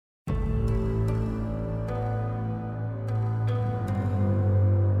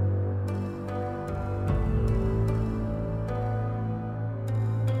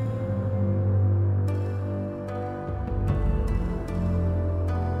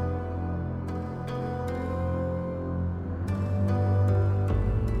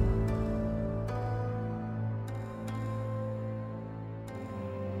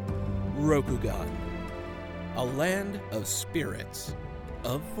Rokugan, a land of spirits,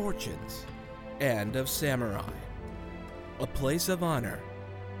 of fortunes, and of samurai. A place of honor,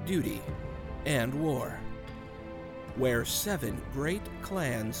 duty, and war, where 7 great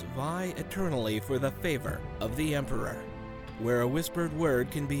clans vie eternally for the favor of the Emperor, where a whispered word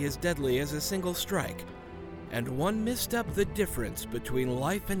can be as deadly as a single strike, and one misstep the difference between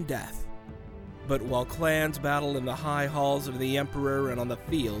life and death. But while clans battle in the high halls of the Emperor and on the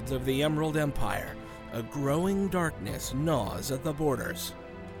fields of the Emerald Empire, a growing darkness gnaws at the borders.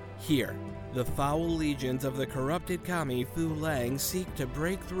 Here, the foul legions of the corrupted Kami Fu Lang seek to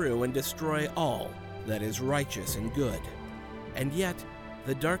break through and destroy all that is righteous and good. And yet,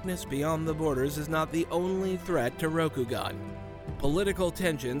 the darkness beyond the borders is not the only threat to Rokugan. Political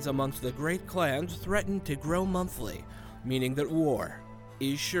tensions amongst the great clans threaten to grow monthly, meaning that war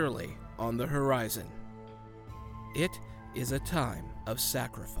is surely on the horizon. It is a time of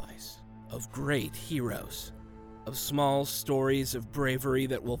sacrifice, of great heroes, of small stories of bravery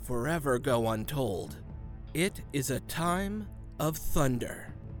that will forever go untold. It is a time of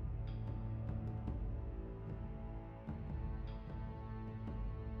thunder.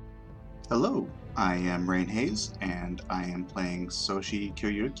 Hello, I am Rain Hayes, and I am playing Soshi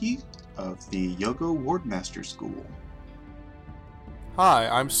Kyoyuki of the Yogo Wardmaster School. Hi,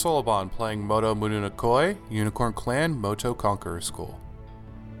 I'm Solobon playing Moto Mununakoi, Unicorn Clan Moto Conqueror School.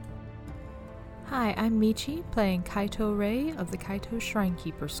 Hi, I'm Michi playing Kaito Rei of the Kaito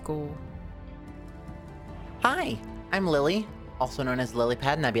Shrinekeeper School. Hi, I'm Lily, also known as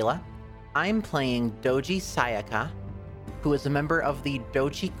Lilypad Nebula. I'm playing Doji Sayaka, who is a member of the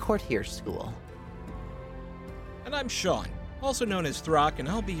Doji Courtier School. And I'm Sean, also known as Throck, and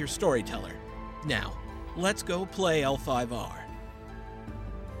I'll be your storyteller. Now, let's go play L5R.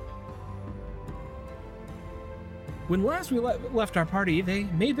 When last we left our party, they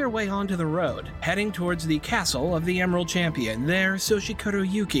made their way onto the road, heading towards the castle of the Emerald Champion. There,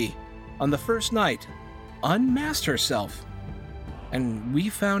 Soshikoro Yuki, on the first night, unmasked herself. And we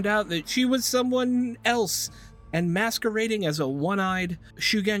found out that she was someone else, and masquerading as a one-eyed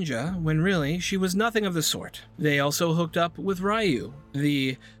Shugenja, when really she was nothing of the sort. They also hooked up with Ryu,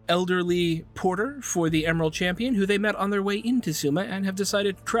 the elderly porter for the Emerald Champion, who they met on their way into Suma and have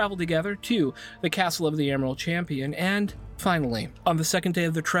decided to travel together to the castle of the Emerald Champion. And finally, on the second day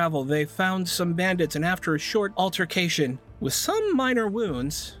of their travel, they found some bandits, and after a short altercation with some minor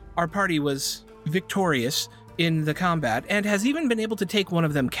wounds, our party was victorious in the combat and has even been able to take one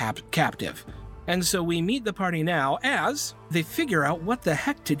of them captive. And so we meet the party now as they figure out what the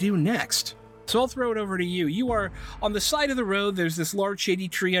heck to do next. So I'll throw it over to you. You are on the side of the road. There's this large shady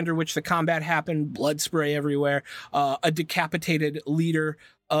tree under which the combat happened, blood spray everywhere, a decapitated leader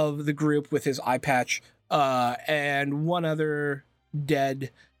of the group with his eye patch, and one other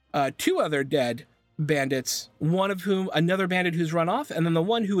dead, 2 other dead bandits, one of whom another bandit who's run off, and then the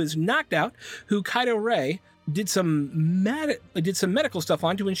one who is knocked out, who Kaito Rei did some medical stuff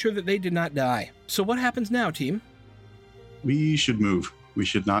on to ensure that they did not die. So what happens now, team? We should move. We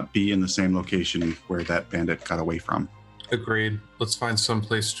should not be in the same location where that bandit got away from. Agreed. Let's find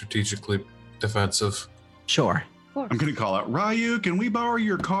someplace strategically defensive. Sure. I'm going to call out, Ryu, can we borrow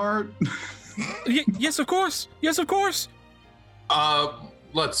your car? Yes, of course. Yes, of course.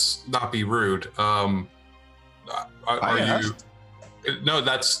 Let's not be rude. Are you... No,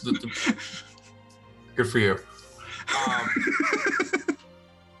 that's... Good for you.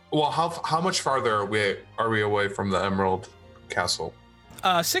 Well, how much farther are we away from the Emerald Castle?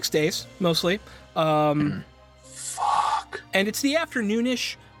 6 days, mostly. Fuck. And it's the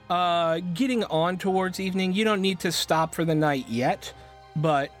afternoonish, getting on towards evening. You don't need to stop for the night yet,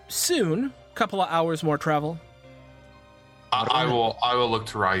 but soon, couple of hours more travel. I will look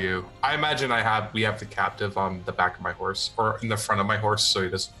to Ryu. I imagine we have the captive on the back of my horse, or in the front of my horse, so he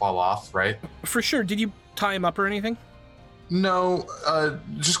doesn't fall off, right? For sure. Did you tie him up or anything? No,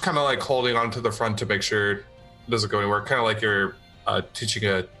 just kind of like holding on to the front to make sure it doesn't go anywhere. Kind of like you're teaching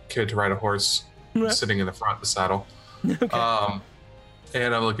a kid to ride a horse, sitting in the front of the saddle. Okay.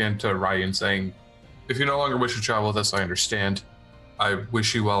 And I'm looking to Ryu and saying, if you no longer wish to travel with us, I understand. I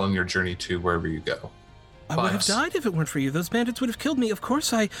wish you well on your journey to wherever you go. I would have died if it weren't for you. Those bandits would have killed me. Of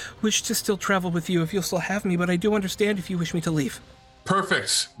course I wish to still travel with you if you'll still have me, but I do understand if you wish me to leave.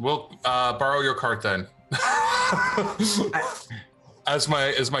 Perfect. We'll borrow your cart then. As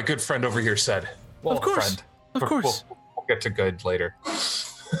my good friend over here said. Well, of course. Friend. Of course. We'll get to good later.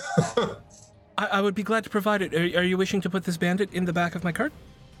 I would be glad to provide it. Are you wishing to put this bandit in the back of my cart?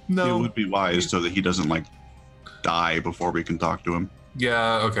 No. It would be wise so that he doesn't, die before we can talk to him.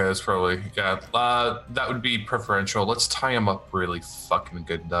 Yeah, okay, that's probably, that would be preferential. Let's tie him up really fucking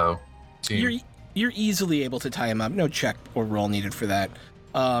good, though. You're easily able to tie him up. No check or roll needed for that.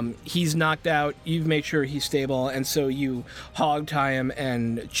 He's knocked out. You've made sure he's stable, and so you hog tie him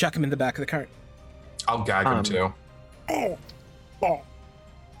and chuck him in the back of the cart. I'll gag him too.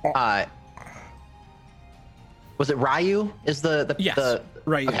 Was it Ryu? Is the yes, the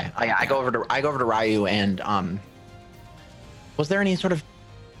Ryu? Okay, I go over to Ryu, and was there any sort of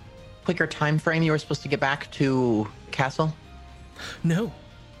quicker time frame you were supposed to get back to the castle? No,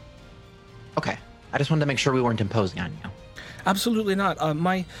 Okay, I just wanted to make sure we weren't imposing on you. absolutely not.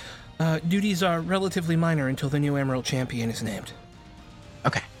 My duties are relatively minor until the new Emerald Champion is named.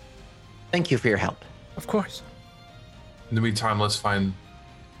 Okay, thank you for your help. Of course. In the meantime, let's find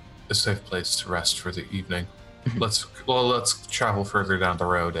a safe place to rest for the evening. Let's travel further down the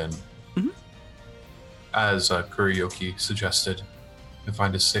road and, as Kurioki suggested, and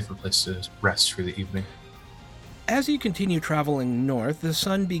find a safer place to rest for the evening. As you continue traveling north, the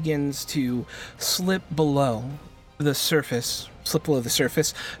sun begins to slip below the surface,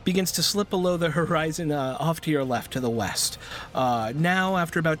 begins to slip below the horizon off to your left to the west. Now,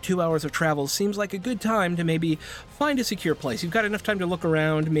 after about 2 hours of travel, seems like a good time to maybe find a secure place. You've got enough time to look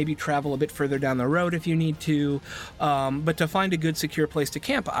around, maybe travel a bit further down the road if you need to, but to find a good secure place to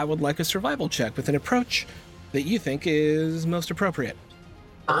camp, I would like a survival check with an approach that you think is most appropriate.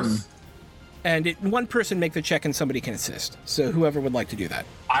 And one person make the check and somebody can assist. So whoever would like to do that.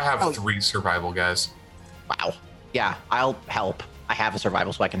 I have 3 survival guys. Wow. Yeah, I'll help. I have a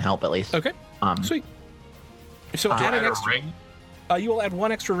survival, so I can help at least. Okay. Sweet. So adding Add a extra, ring. you will add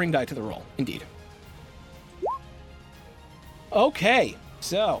 1 extra ring die to the roll. Indeed. Okay.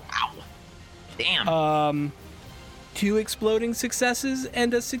 So. Wow. Damn. 2 exploding successes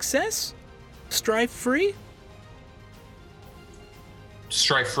and a success. Strife free.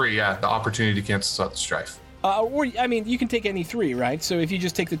 Strife free, yeah. The opportunity cancels out the strife. Or I mean, you can take any 3, right? So if you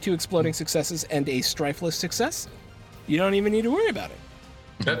just take the 2 exploding successes and a strifeless success, you don't even need to worry about it.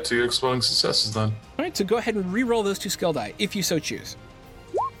 Yeah, 2 exploding successes then. All right, so go ahead and re-roll those 2 skill die if you so choose.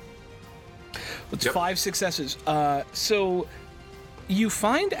 That's 5 successes. So you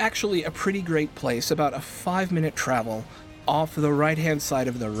find actually a pretty great place, about a 5-minute travel off the right-hand side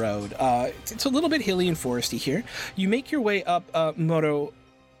of the road. It's a little bit hilly and foresty here. You make your way up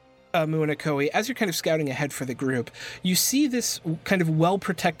Muanakoi. As you're kind of scouting ahead for the group, you see this kind of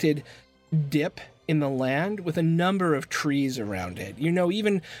well-protected dip in the land with a number of trees around it. You know,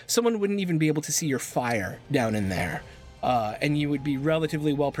 even someone wouldn't even be able to see your fire down in there. And you would be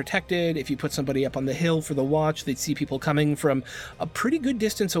relatively well protected. If you put somebody up on the hill for the watch, they'd see people coming from a pretty good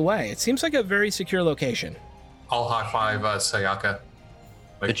distance away. It seems like a very secure location. I'll high five Sayaka.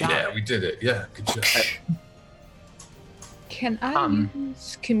 Like, Good job. Yeah, we did it. Yeah, good job. Can I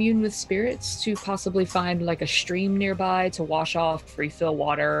use commune with spirits to possibly find like a stream nearby to wash off, refill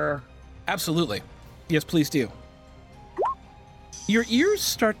water? Absolutely. Yes, please do. Your ears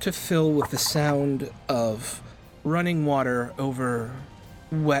start to fill with the sound of running water over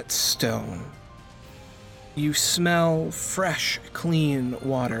wet stone. You smell fresh, clean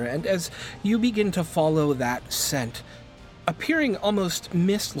water, and as you begin to follow that scent, appearing almost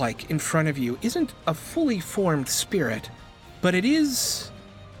mist-like in front of you isn't a fully formed spirit, but it is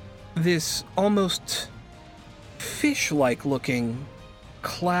this almost fish-like looking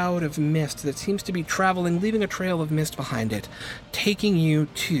cloud of mist that seems to be traveling, leaving a trail of mist behind it, taking you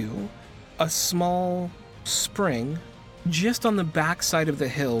to a small spring just on the back side of the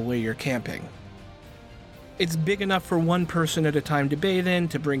hill where you're camping. It's big enough for 1 person at a time to bathe in,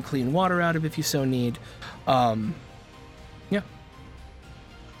 to bring clean water out of if you so need. Yeah.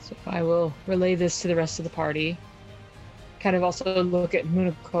 So I will relay this to the rest of the party. Kind of also look at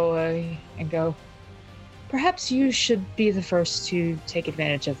Munakoa and go, perhaps you should be the first to take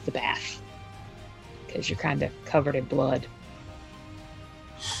advantage of the bath. Because you're kind of covered in blood.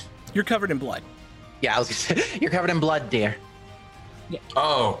 You're covered in blood. Yeah, I was gonna say, you're covered in blood, dear.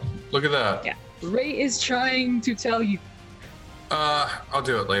 Oh, look at that. Yeah. Ray is trying to tell you. I'll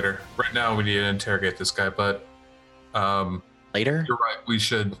do it later. Right now, we need to interrogate this guy, but Later? you're right.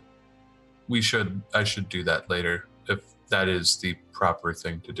 I should do that later if that is the proper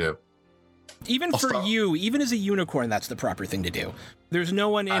thing to do. Even for you, even as a unicorn, that's the proper thing to do. There's no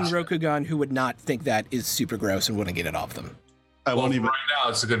one in Rokugan who would not think that is super gross and wouldn't get it off them. I won't even. Right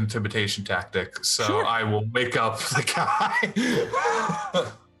now, it's a good intimidation tactic, so Sure. I will wake up the guy.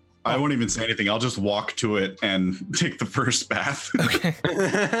 I won't even say anything. I'll just walk to it and take the first bath. Okay.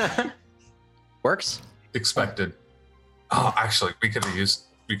 Works? Expected. Oh, actually, we could have used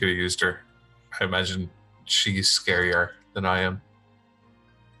her. I imagine she's scarier than I am.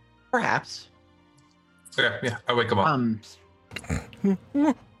 Perhaps. Yeah, I wake him up.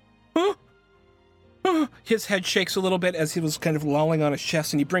 Huh? His head shakes a little bit as he was kind of lolling on his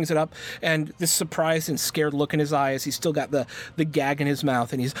chest, and he brings it up, and this surprised and scared look in his eye as he's still got the gag in his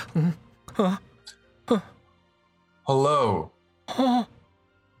mouth, and he's, Hello. huh,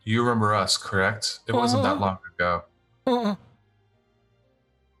 You remember us, correct? It wasn't that long ago.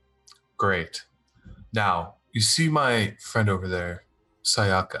 Great. Now, you see my friend over there,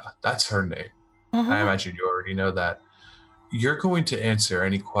 Sayaka. That's her name. I imagine you already know that. You're going to answer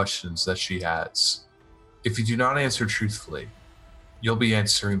any questions that she has. If you do not answer truthfully, you'll be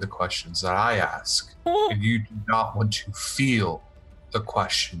answering the questions that I ask. And you do not want to feel the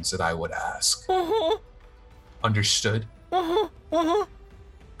questions that I would ask. Understood?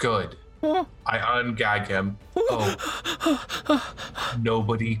 Good. I ungag him.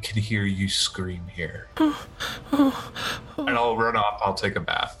 Nobody can hear you scream here. And I'll run off. I'll take a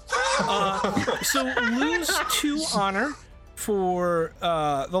bath. So lose 2 honor for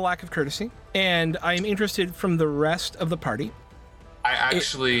the lack of courtesy, and I'm interested from the rest of the party. I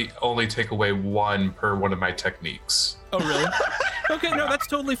actually only take away 1 per one of my techniques. Oh, really? Okay, no, that's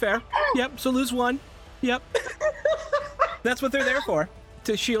totally fair. Yep, so lose 1. Yep. That's what they're there for,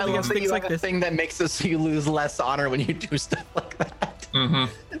 to shield against things like this. Thing that makes it so you lose less honor when you do stuff like that.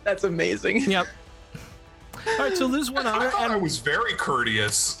 Mm-hmm. That's amazing. Yep. All right, so lose 1 honor. I thought I was very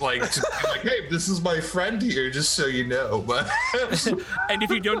courteous, like, to be like, hey, this is my friend here, just so you know. But And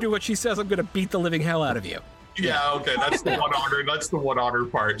if you don't do what she says, I'm going to beat the living hell out of you. yeah, okay, that's the 1 honor. That's the 1 honor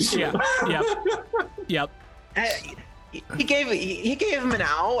part. Yeah, yep. He gave him an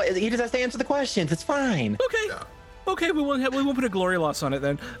ow. He just has to answer the questions. It's fine. Okay. Yeah. Okay, we won't put a glory loss on it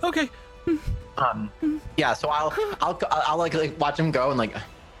then. Okay. Yeah. So I'll like watch him go and like.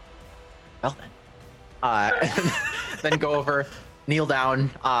 Well then. Then go over, kneel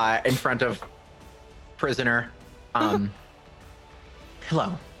down in front of prisoner. Hello.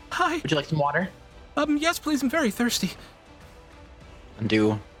 Hi. Would you like some water? Yes, please. I'm very thirsty. And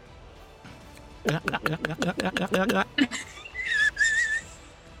do.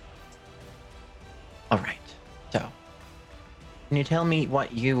 All right. So, can you tell me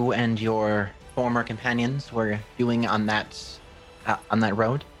what you and your former companions were doing on that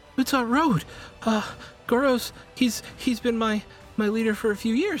road? It's our road. Goros, he's been my leader for a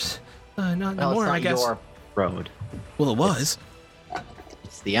few years. Not anymore, I guess. It's not your road. Well, it was.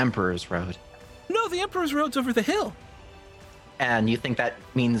 It's the Emperor's road. No, the Emperor's road's over the hill. And you think that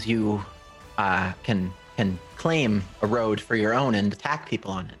means you can claim a road for your own and attack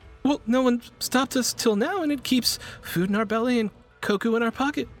people on it? Well, no one stopped us till now, and it keeps food in our belly and koku in our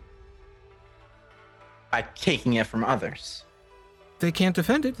pocket. By taking it from others. They can't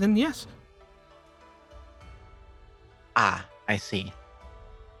defend it, then yes. Ah, I see.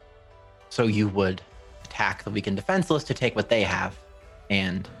 So you would attack the weak and defenseless to take what they have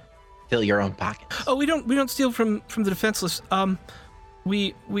and fill your own pockets. Oh, we don't steal from the defenseless.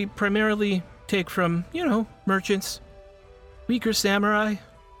 We primarily take from, merchants, weaker samurai.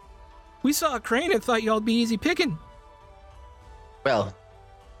 We saw a crane and thought y'all'd be easy picking. Well,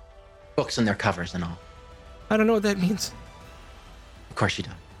 books and their covers and all. I don't know what that means. Of course you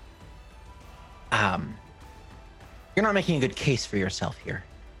don't. You're not making a good case for yourself here.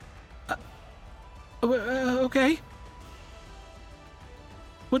 Okay.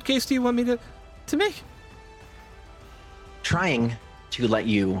 What case do you want me to make? Trying to let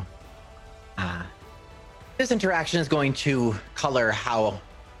you... this interaction is going to color how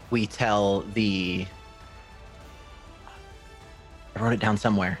we tell the... I wrote it down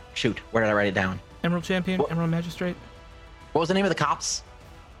somewhere. Shoot, where did I write it down? Emerald Champion, Emerald Magistrate. What was the name of the cops?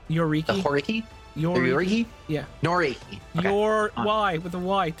 Yoriki. The Horiki? Yoriki? Yeah. Noriki. Okay. Y with a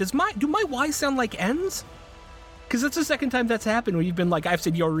Y. Do my Y sound like N's? Because that's the second time that's happened where you've been like, I've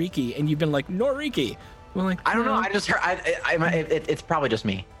said Yoriki, and you've been like, Noriki. Well, like, I don't know. I just heard. It's probably just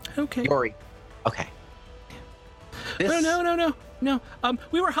me. Okay. Yori. Okay. No.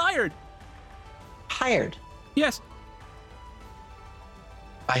 We were hired. Hired? Yes.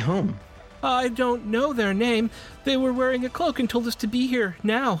 By whom? I don't know their name. They were wearing a cloak and told us to be here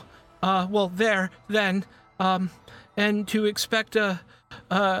now. Then. And to expect a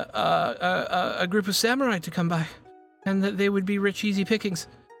group of samurai to come by, and that they would be rich, easy pickings.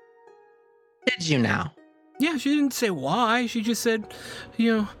 Did you now? Yeah, she didn't say why. She just said,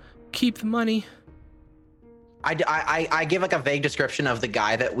 keep the money. I give like a vague description of the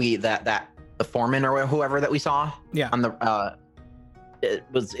guy that the foreman or whoever that we saw. Yeah. On the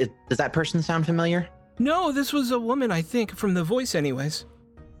does that person sound familiar? No, this was a woman, I think, from the voice, anyways.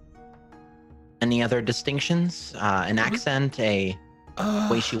 Any other distinctions? An accent, a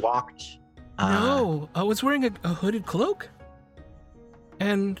way she walked? No, I was wearing a hooded cloak.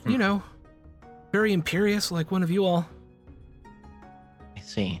 and, you know, very imperious like one of you all. I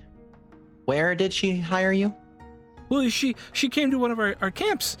see. Where did she hire you? Well, she came to one of our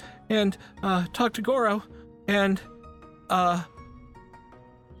camps and talked to Goro, and And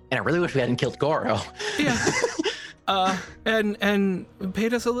I really wish we hadn't killed Goro. yeah, and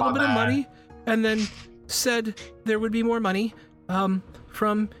paid us a little bit of money, and then said there would be more money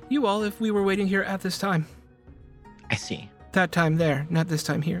from you all if we were waiting here at this time. I see. That time there, not this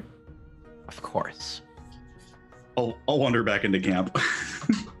time here. Of course. I'll wander back into camp.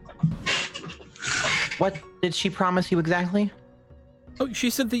 What did she promise you exactly? Oh, she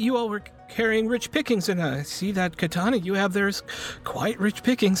said that you all were carrying rich pickings, and I see that katana you have there is quite rich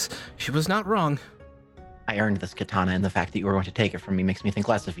pickings. She was not wrong. I earned this katana, and the fact that you were going to take it from me makes me think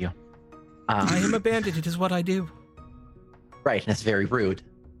less of you. I am a bandit. It is what I do. Right, and it's very rude.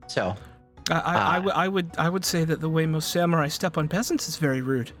 So, I would say that the way most samurai step on peasants is very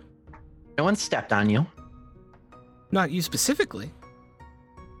rude. no one stepped on you. Not you specifically.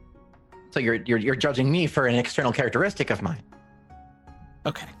 So you're judging me for an external characteristic of mine.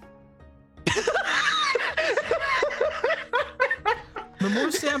 Okay. The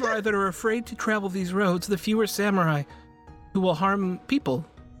more samurai that are afraid to travel these roads, the fewer samurai who will harm people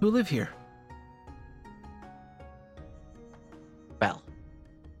who live here. Well,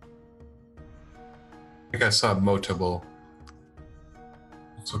 I guess Mota will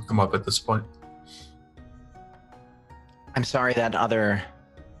also come up at this point. I'm sorry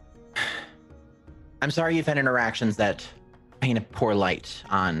you've had interactions that paint a poor light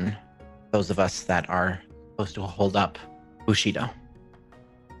on those of us that are supposed to hold up Bushido.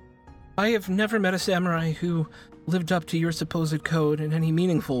 I have never met a samurai who lived up to your supposed code in any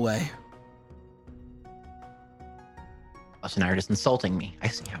meaningful way. Us and I are just insulting me. I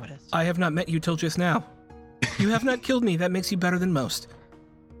see how it is. I have not met you till just now. You have not killed me. That makes you better than most.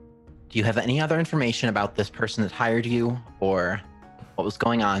 Do you have any other information about this person that hired you or what was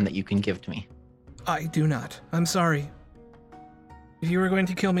going on that you can give to me? I do not. I'm sorry. If you were going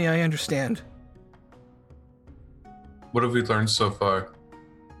to kill me, I understand. What have we learned so far,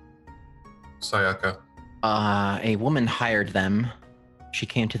 Sayaka? A woman hired them. She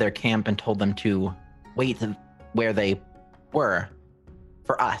came to their camp and told them to wait where they were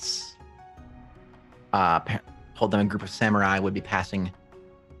for us. Told them a group of samurai would be passing,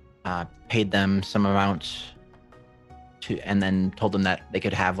 paid them some amount and then told them that they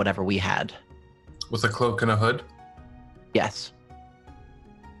could have whatever we had. With a cloak and a hood? Yes.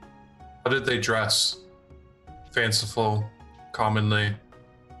 How did they dress? Fanciful, commonly?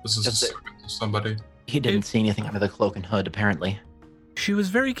 This is a Just servant of somebody. He didn't see anything under the cloak and hood, apparently. She was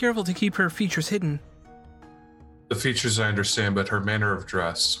very careful to keep her features hidden. The features I understand, but her manner of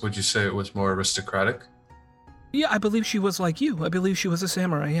dress, would you say it was more aristocratic? Yeah, I believe she was like you. I believe she was a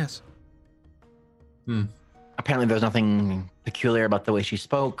samurai, yes. Apparently there's nothing peculiar about the way she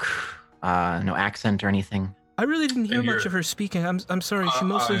spoke, no accent or anything. I really didn't hear much of her speaking. I'm sorry, she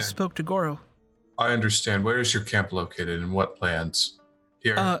mostly spoke to Goro. I understand. Where is your camp located and what lands?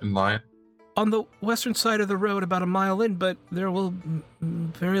 Here in Lion? On the western side of the road, about a mile in, but there will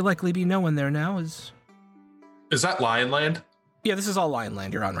very likely be no one there now. Is that Lion Land? Yeah, this is all Lion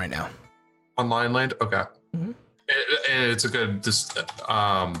Land you're on right now. On Lion Land? Okay. Mm-hmm. And it's a good,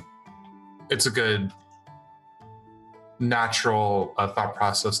 it's a good natural thought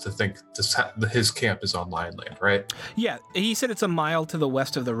process to think his camp is on Lion Land, right? Yeah, he said it's a mile to the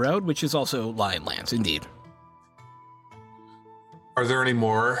west of the road, which is also Lion Lands, indeed. Are there any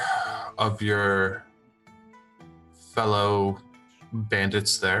more of your fellow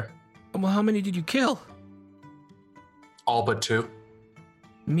bandits there? Well, how many did you kill? All but two.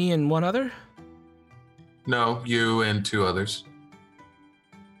 Me and one other? No, you and two others.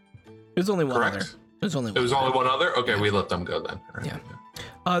 There's only one Correct? other. There's only one. There was only one other? Okay, we let them go then. Right.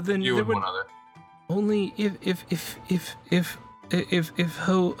 Yeah. Then You there and would one other. only if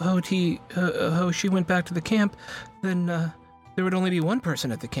Ho she went back to the camp, then there would only be one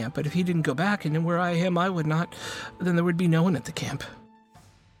person at the camp. But if he didn't go back, and then where I am, I would not, then there would be no one at the camp.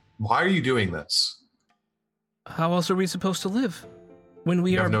 Why are you doing this? How else are we supposed to live? When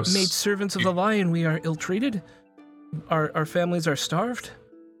we You are have no made servants of the lion, we are ill-treated. Our families are starved.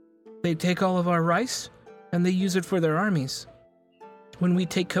 They take all of our rice, and they use it for their armies. When we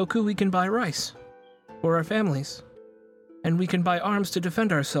take koku, we can buy rice for our families. And we can buy arms to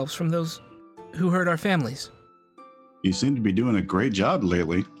defend ourselves from those who hurt our families. You seem to be doing a great job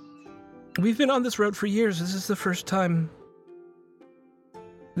lately. We've been on this road for years. This is the first time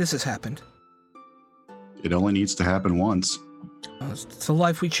this has happened. It only needs to happen once. It's the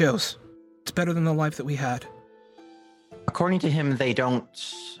life we chose. It's better than the life that we had. according to him, they don't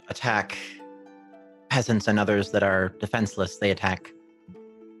attack peasants and others that are defenseless. They attack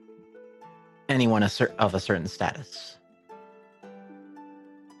anyone of a certain status.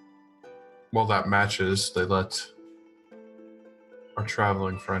 Well, that matches. They let our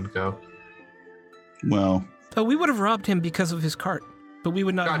traveling friend go. Well, Oh, we would have robbed him because of his cart, but we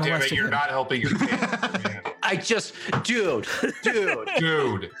would not God have damn it, molested you're him. not helping your kid. Man. Dude.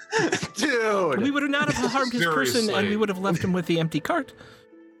 Dude. We would have not have harmed his person, and Seriously. we would have left him with the empty cart,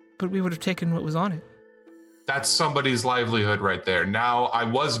 but we would have taken what was on it. That's somebody's livelihood right there. Now, I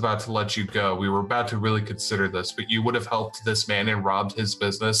was about to let you go. We were about to really consider this, but you would have helped this man and robbed his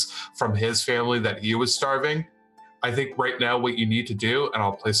business from his family that he was starving. I think right now what you need to do, and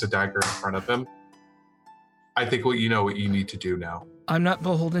I'll place a dagger in front of him. I think what you need to do now. I'm not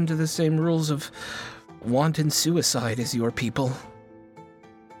beholden to the same rules of wanton suicide as your people.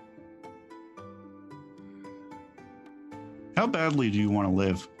 how badly do you want to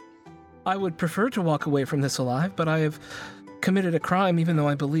live? I would prefer to walk away from this alive, but I have committed a crime, even though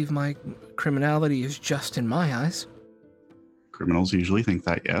I believe my criminality is just in my eyes. Criminals usually think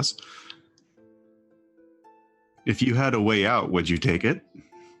that, yes. If you had a way out, would you take it?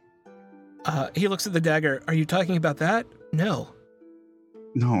 He looks at the dagger. Are you talking about that? No.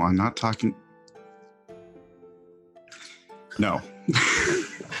 No, I'm not talking. No.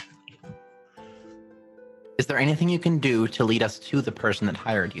 Is there anything you can do to lead us to the person that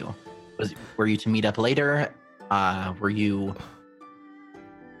hired you? Were you to meet up later?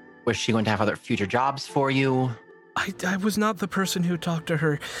 Was she going to have other future jobs for you? I was not the person who talked to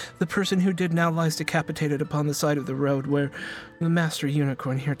her. The person who did now lies decapitated upon the side of the road where the master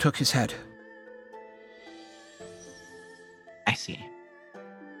unicorn here took his head. I see.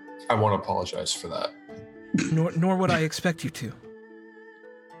 I want to apologize for that. Nor would I expect you to.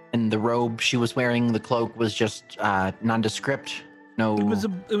 And the robe she was wearing, the cloak, was just nondescript? No.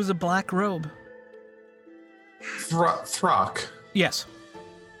 It was a black robe. Throck, Yes,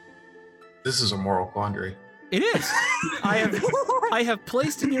 this is a moral quandary. it is. I have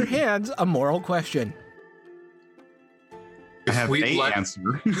placed in your hands a moral question. I have we a let-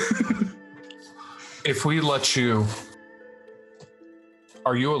 answer. If we let you,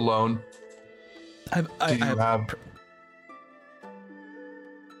 are you alone? Do you have?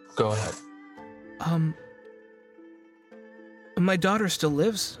 Go ahead. My daughter still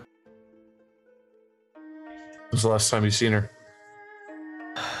lives. When was the last time you seen her?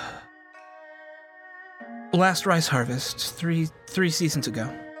 Last rice harvest, three seasons ago.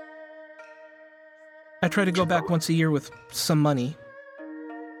 I try to go back once a year with some money.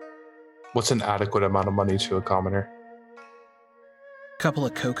 What's an adequate amount of money to a commoner? Couple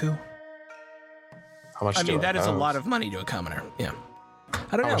of koku. How much? I do mean, that is a have? lot of money to a commoner. Yeah.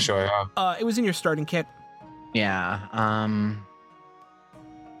 I don't How know. much do I have? It was in your starting kit. Yeah.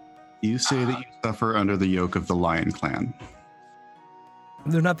 You say that you suffer under the yoke of the Lion Clan.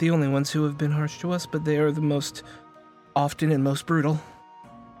 They're not the only ones who have been harsh to us, but they are the most often and most brutal.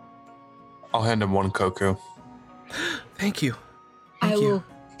 I'll hand him one koku. Thank you. I Thank you. will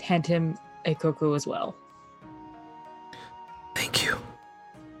hand him a koku as well. Thank you.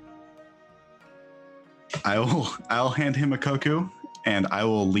 I'll hand him a koku, and I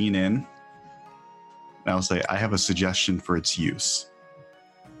will lean in. And I'll say, I have a suggestion for its use.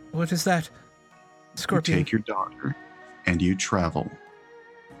 What is that? You Scorpion. take your daughter, and you travel.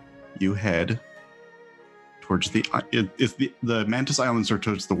 You head towards the Mantis Islands are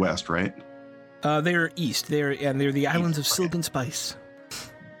towards the west, right? They're east. They're the islands of okay. Silken Spice.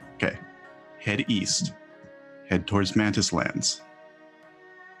 Okay. Head east. Head towards Mantis Lands.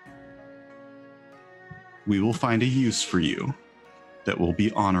 We will find a use for you that will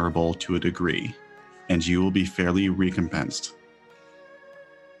be honorable to a degree, and you will be fairly recompensed.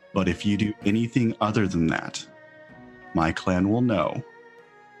 But if you do anything other than that, my clan will know,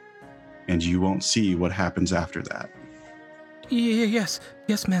 and you won't see what happens after that. Yes,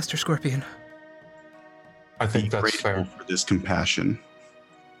 Master Scorpion. I Be think that's grateful fair. for this compassion.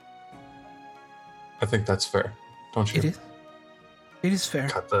 I think that's fair. Don't you? It is. It is fair.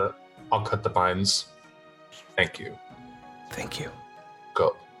 I'll cut the binds. Thank you. Thank you.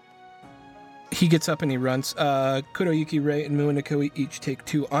 Go. He gets up and he runs. Kuroyuki, Rei, and Muinako each take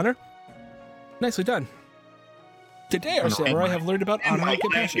 2 honor. Nicely done. Today our samurai have learned about And honor my and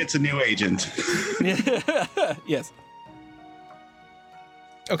clan compassion. gets a new agent. Yes.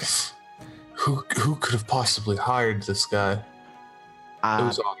 Okay. Who could have possibly hired this guy? It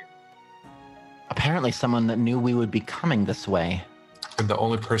was Apparently someone that knew we would be coming this way. and the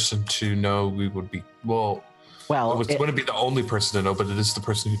only person to know we would be Well, it wouldn't be the only person to know, but it is the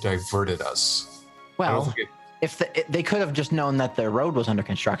person who diverted us. I don't well, think they could have just known that the road was under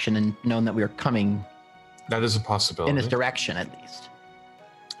construction and known that we were coming That is a possibility. in this direction, at least.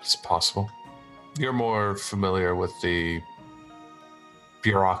 It's possible. You're more familiar with the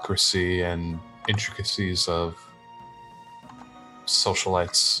bureaucracy and intricacies of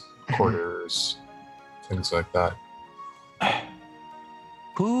socialites' quarters, things like that.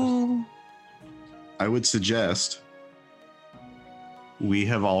 Who? I would suggest we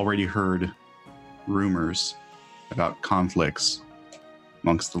have already heard rumors about conflicts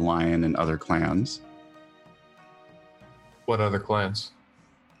amongst the Lion and other clans. What other clans?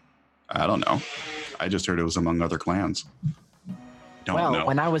 I don't know. I just heard it was among other clans. Don't know.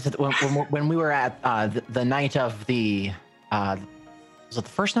 When I was when we were at the night of the was it the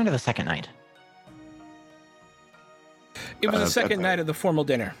first night or the second night? It was the second night of the formal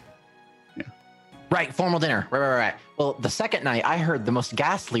dinner. Right, formal dinner. Right. Well, the second night, I heard the most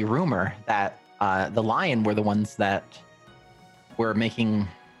ghastly rumor that the Lion were the ones that were making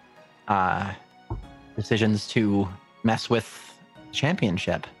decisions to mess with the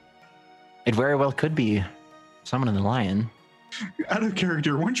championship. It very well could be someone in the Lion. Out of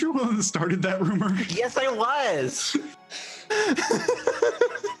character, weren't you one that started that rumor? Yes, I was.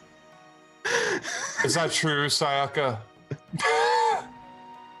 Is that true, Sayaka?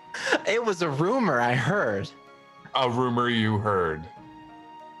 It was a rumor I heard. A rumor you heard.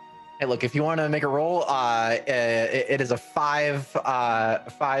 Hey, look, if you want to make a roll, it is a 5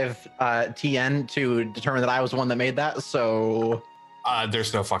 TN to determine that I was the one that made that. So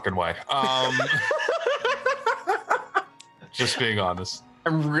There's no fucking way. Just being honest.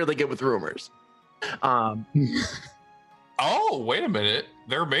 I'm really good with rumors. Oh, wait a minute.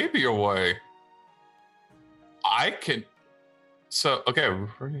 There may be a way. I can. So okay.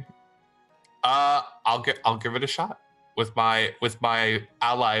 I'll give it a shot with my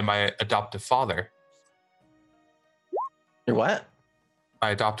ally, my adoptive father. Your what?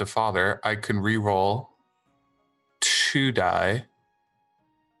 My adoptive father. I can re-roll 2 die.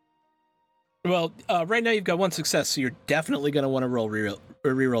 Well, right now you've got 1 success, so you're definitely going to want to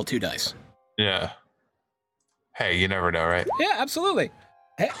re-roll 2 dice. Yeah. Hey, you never know, right? Yeah, absolutely.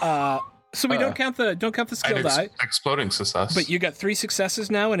 Hey, so we don't count the skill die. Exploding success. But you got 3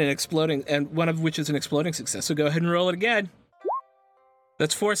 successes now and one of which is an exploding success. So go ahead and roll it again.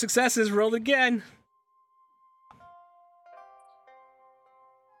 That's 4 successes. Roll it again.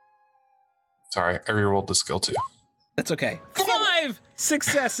 Sorry, I re-rolled the skill too. That's okay. 5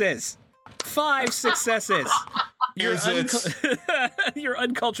 successes. 5 successes. Your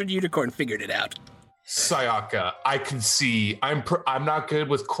uncultured unicorn figured it out. Sayaka, I can see. I'm not good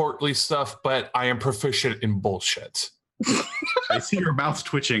with courtly stuff, but I am proficient in bullshit. I see your mouth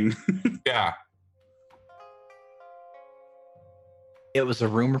twitching. Yeah. It was a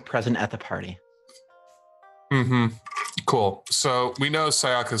rumor present at the party. Mm-hmm. Cool. So we know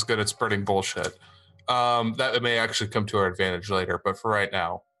Sayaka's good at spreading bullshit. That may actually come to our advantage later, but for right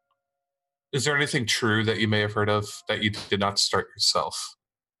now, is there anything true that you may have heard of that you did not start yourself?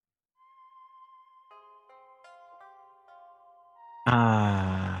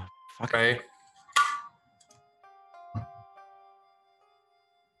 Fuck. Okay.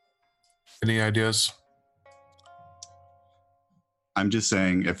 Any ideas? I'm just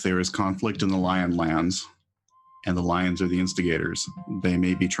saying, if there is conflict in the Lion lands, and the Lions are the instigators, they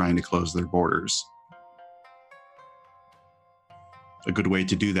may be trying to close their borders. A good way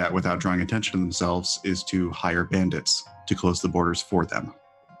to do that without drawing attention to themselves is to hire bandits to close the borders for them.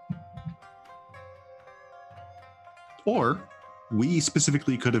 Or we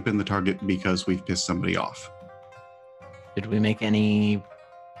specifically could have been the target because we've pissed somebody off. Did we make any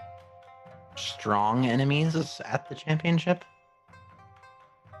strong enemies at the championship?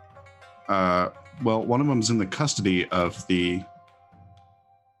 Well, one of them's in the custody of the...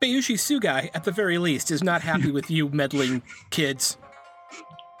 Bayushi Sugai, at the very least, is not happy with you meddling kids.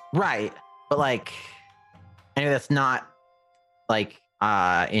 Right, but like, anyway, that's not like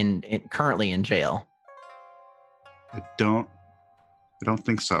in currently in jail. I don't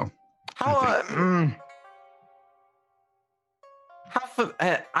think so. How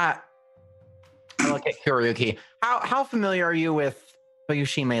I look at Kuroyuki. How familiar are you with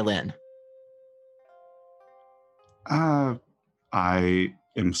Bayushi Mei-Lin? I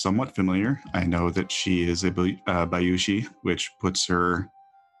am somewhat familiar. I know that she is a Bayushi, which puts her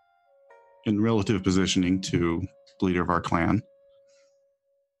in relative positioning to the leader of our clan.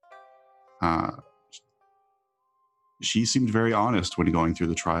 She seemed very honest when going through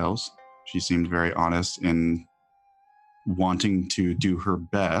the trials. She seemed very honest in wanting to do her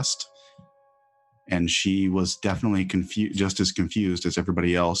best and she was definitely just as confused as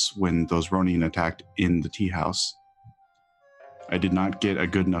everybody else when those Ronin attacked in the tea house. I did not get a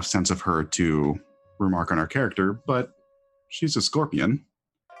good enough sense of her to remark on her character, but she's a scorpion.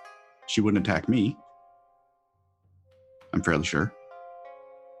 She wouldn't attack me. I'm fairly sure.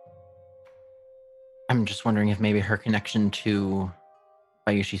 I'm just wondering if maybe her connection to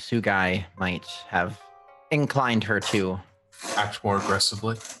Bayushi Sugai might have inclined her to Act more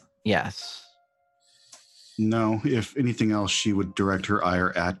aggressively. Yes. No, if anything else, she would direct her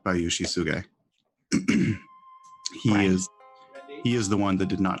ire at Bayushi Sugai. He is the one that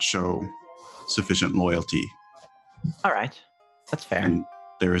did not show sufficient loyalty. All right. That's fair. And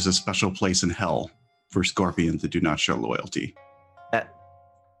there is a special place in hell for scorpions that do not show loyalty. That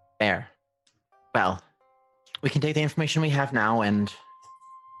fair. Well, we can take the information we have now and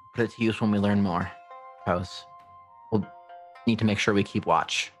put it to use when we learn more. I suppose. We'll need to make sure we keep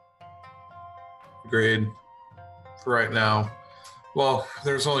watch. Agreed. For right now. Well,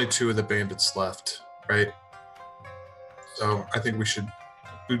 there's only 2 of the bandits left, right? So I think we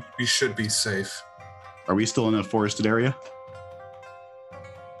should be safe. Are we still in a forested area?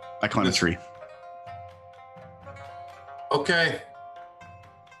 I climb a tree. Okay.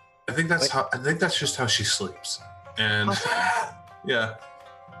 I think that's just how she sleeps. And yeah.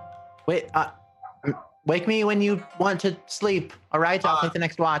 Wait, wake me when you want to sleep. All right, I'll take the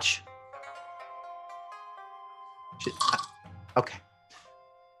next watch. Okay.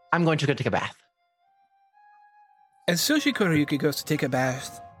 I'm going to go take a bath. As Soshi Koroyuki goes to take a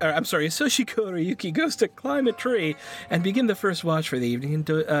bath, as Soshi Koroyuki goes to climb a tree and begin the first watch for the evening, and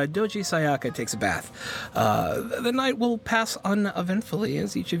Doji Sayaka takes a bath. The night will pass uneventfully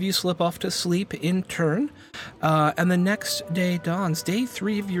as each of you slip off to sleep in turn, and the next day dawns, day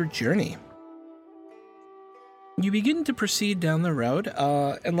 3 of your journey. You begin to proceed down the road,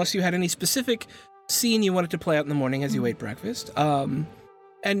 unless you had any specific scene you wanted to play out in the morning as you ate breakfast. Oh,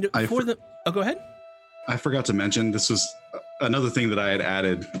 go ahead. I forgot to mention, this was another thing that I had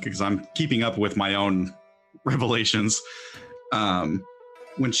added because I'm keeping up with my own revelations.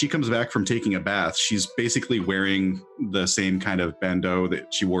 When she comes back from taking a bath, she's basically wearing the same kind of bandeau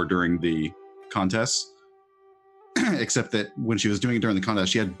that she wore during the contest, except that when she was doing it during the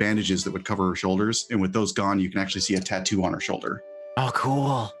contest, she had bandages that would cover her shoulders, and with those gone, you can actually see a tattoo on her shoulder. Oh,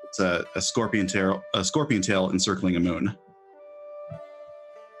 cool. It's a scorpion tail encircling a moon.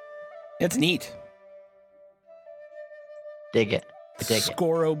 It's neat. Dig it.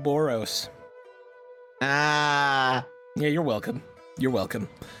 Skoroboros. Ah. Yeah, you're welcome. You're welcome.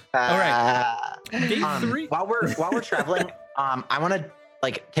 All right. Day 3. While we're traveling, I want to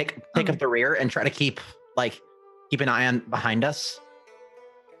take up the rear and try to keep an eye on behind us.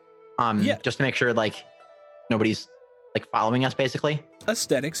 Just to make sure nobody's following us, basically.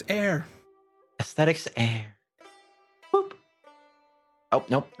 Aesthetics air. Boop. Oh,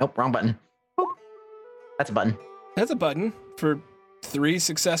 nope, wrong button. Boop. That's a button. That's a button for 3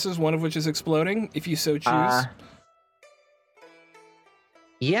 successes, one of which is exploding, if you so choose.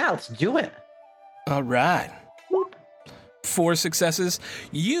 Yeah, let's do it. All right. 4 successes.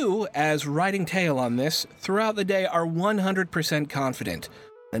 You, as riding tail on this, throughout the day are 100% confident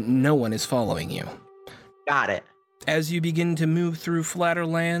that no one is following you. Got it. As you begin to move through flatter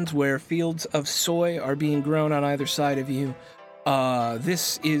lands where fields of soy are being grown on either side of you,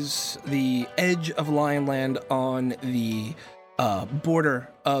 this is the edge of Lionland on the border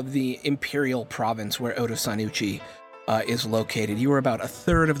of the Imperial Province where Oto Sanuchi is located. You are about a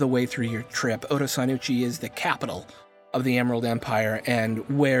third of the way through your trip. Oto Sanuchi is the capital of the Emerald Empire and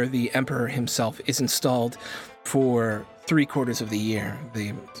where the Emperor himself is installed for 3 quarters of the year,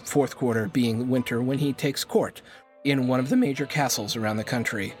 the 4th quarter being winter when he takes court in one of the major castles around the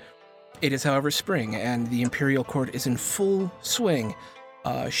country. It is, however, spring, and the Imperial Court is in full swing.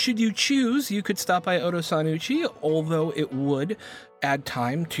 Should you choose, you could stop by Oto Sanuchi, although it would add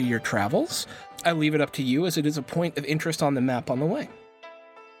time to your travels. I leave it up to you, as it is a point of interest on the map on the way.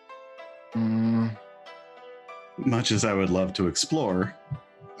 Much as I would love to explore,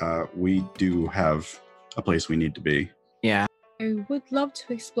 we do have a place we need to be. Yeah. I would love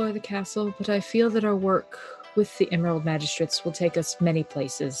to explore the castle, but I feel that our work with the Emerald Magistrates will take us many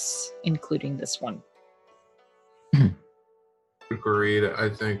places, including this one. Agreed. I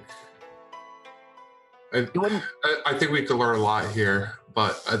think we could learn a lot here,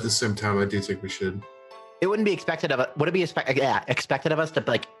 but at the same time, I do think we should. It wouldn't be expected of us. Would it be expected of us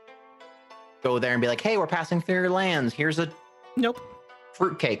to go there and be like, "Hey, we're passing through your lands. Here's a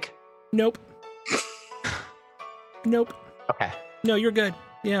fruitcake." Nope. Nope. Okay. No, you're good.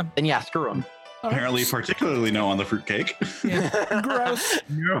 Yeah. Then yeah, screw them. Apparently, particularly no on the fruitcake. Yeah. Gross.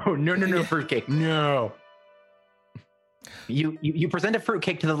 No, fruitcake. No. You present a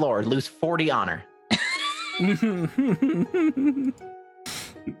fruitcake to the Lord, lose 40 honor.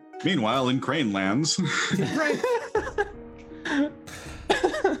 Meanwhile, in Crane lands. Right.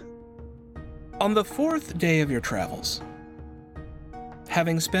 On the 4th day of your travels,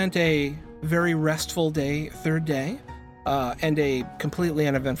 having spent a very restful day, 3rd day, and a completely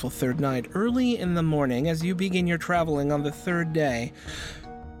uneventful 3rd night, early in the morning, as you begin your traveling on the 3rd day,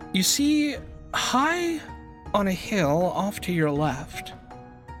 you see high on a hill off to your left,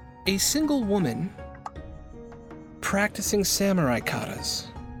 a single woman practicing samurai katas.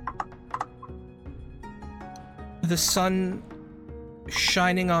 The sun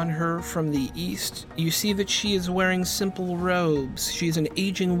shining on her from the east, you see that she is wearing simple robes. She's an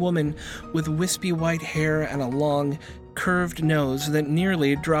aging woman with wispy white hair and a long, curved nose that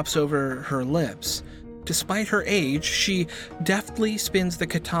nearly drops over her lips. Despite her age, she deftly spins the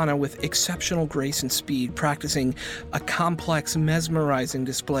katana with exceptional grace and speed, practicing a complex, mesmerizing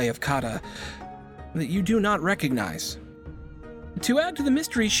display of kata that you do not recognize. To add to the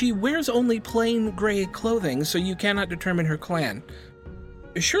mystery, she wears only plain gray clothing, so you cannot determine her clan.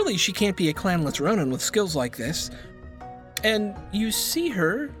 Surely she can't be a clanless Ronin with skills like this. And you see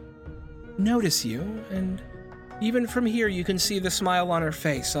her notice you, and even from here you can see the smile on her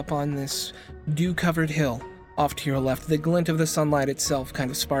face up on this dew-covered hill off to your left, the glint of the sunlight itself kind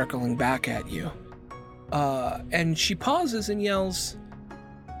of sparkling back at you. And she pauses and yells,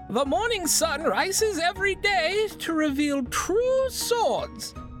 "The morning sun rises every day to reveal true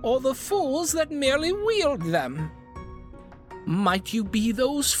swords, or the fools that merely wield them. Might you be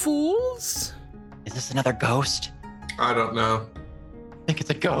those fools?" Is this another ghost? I don't know. I think it's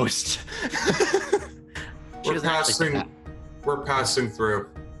a ghost. We're passing through.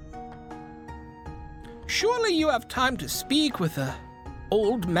 Surely you have time to speak with a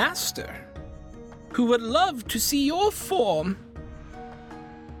old master who would love to see your form.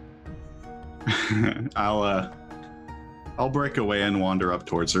 I'll break away and wander up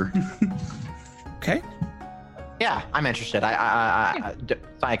towards her. Okay. Yeah, I'm interested.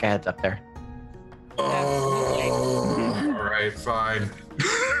 Sayaka heads up there. Oh, all right, fine.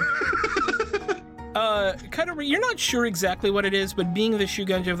 You're not sure exactly what it is, but being the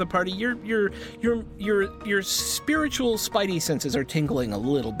Shugenja of the party, your spiritual spidey senses are tingling a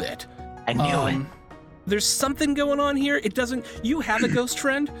little bit. I knew it. There's something going on here. You have a ghost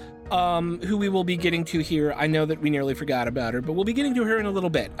friend, who we will be getting to here. I know that we nearly forgot about her, but we'll be getting to her in a little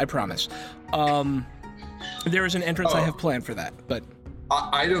bit, I promise. There is an entrance I have planned for that, but...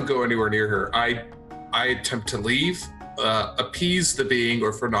 I don't go anywhere near her. I attempt to leave, appease the being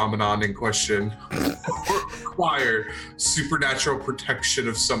or phenomenon in question, or require supernatural protection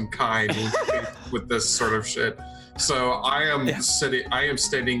of some kind with this sort of shit. So I am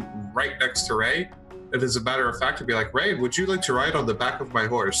standing right next to Ray. And as a matter of fact, I'd be like, "Ray, would you like to ride on the back of my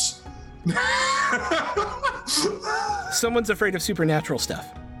horse?" Someone's afraid of supernatural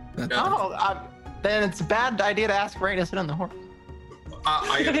stuff. Then it's a bad idea to ask Ray to sit on the horse.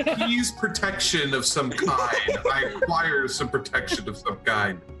 I appease protection of some kind. I acquire some protection of some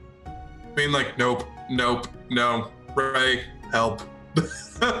kind. Being like, nope, no, Ray, help.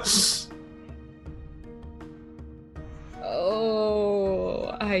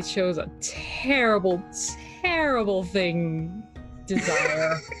 Oh, I chose a terrible, terrible thing.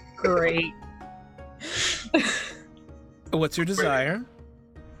 Desire. Great. What's your desire?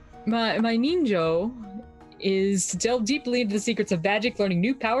 My ninjo is to delve deeply into the secrets of magic, learning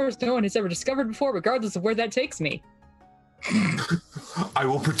new powers no one has ever discovered before, regardless of where that takes me. I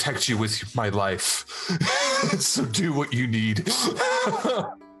will protect you with my life. So do what you need.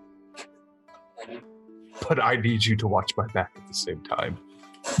 But I need you to watch my back at the same time.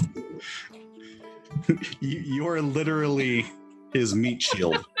 You're literally his meat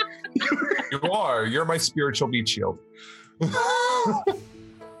shield. You are. You're my spiritual meat shield.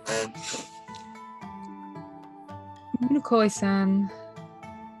 Munokoi-san,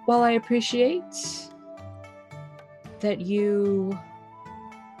 while I appreciate that you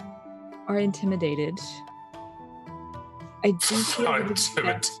are intimidated, I do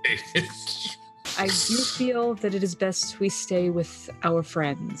feel that it is best we stay with our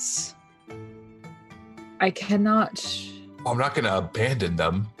friends. I cannot... I'm not going to abandon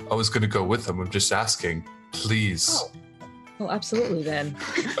them. I was going to go with them. I'm just asking. Please. Oh. Well, absolutely then.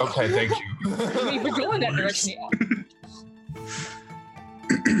 Okay, thank you. I mean, we're going that direction, yeah.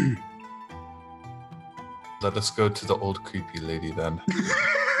 Let us go to the old creepy lady then.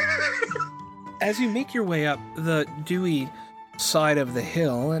 As you make your way up the dewy side of the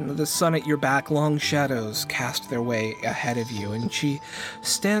hill, and the sun at your back, long shadows cast their way ahead of you, and she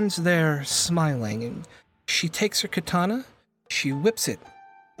stands there smiling, and she takes her katana, she whips it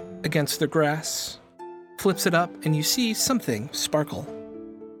against the grass, flips it up, and you see something sparkle.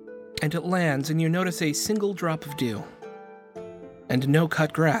 And it lands, and you notice a single drop of dew, and no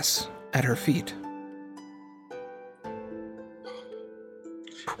cut grass at her feet.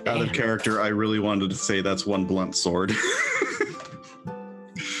 Out of character, I really wanted to say that's one blunt sword.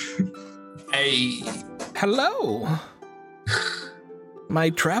 Hey. Hello, my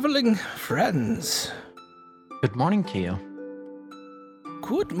traveling friends. Good morning to you.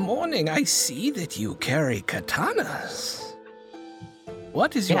 Good morning. I see that you carry katanas.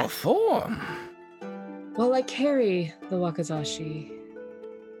 What is your Yes. form? While I carry the wakizashi,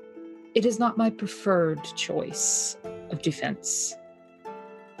 it is not my preferred choice of defense.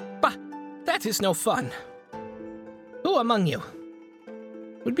 Bah, that is no fun. Who among you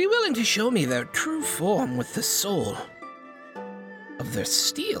would be willing to show me their true form with the soul of their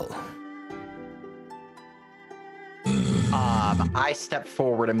steel? I step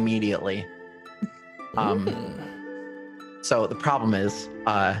forward immediately. So the problem is,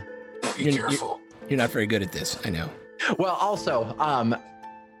 Be careful. You're not very good at this, I know. well, also,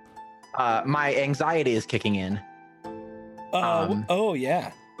 my anxiety is kicking in. Oh,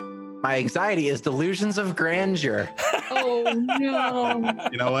 yeah. My anxiety is delusions of grandeur. Oh no!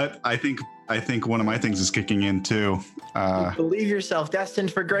 You know what? I think one of my things is kicking in too. Believe yourself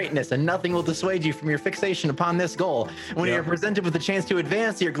destined for greatness, and nothing will dissuade you from your fixation upon this goal. When Yep. you're presented with a chance to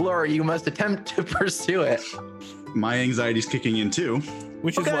advance your glory, you must attempt to pursue it. My anxiety's kicking in too.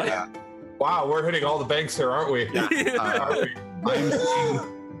 Which is Okay. what? Wow, we're hitting all the banks here, aren't we?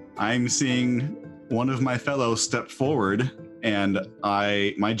 I'm seeing one of my fellows step forward, and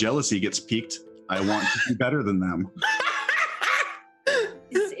my jealousy gets piqued. I want to be better than them.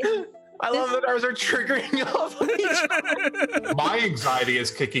 I love that ours are triggering off of each other. My anxiety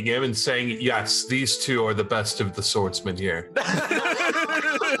is kicking in and saying, yes, these two are the best of the swordsmen here.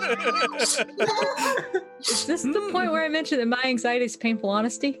 Is this the point where I mentioned that my anxiety is painful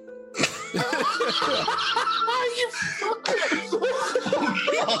honesty? You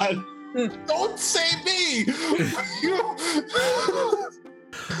God. don't say me!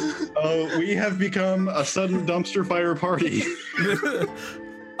 Oh, we have become a sudden dumpster fire party.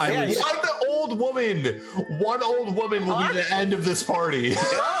 I was, One old woman will be the end of this party.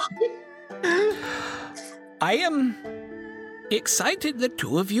 I am excited that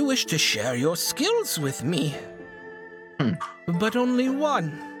two of you wish to share your skills with me. But only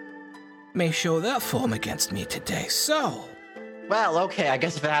one may show their form against me today. So, Well, okay, I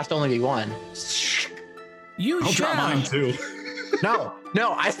guess if it has to only be one. you I'll drop mine shall too.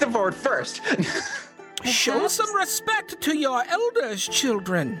 No, I step forward first. show some respect to your elders,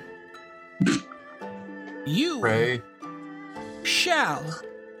 children. You Ray, shall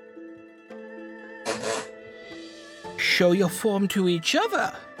show your form to each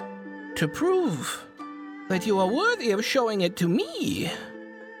other to prove that you are worthy of showing it to me.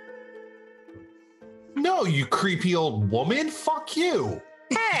 no, you creepy old woman. Fuck you.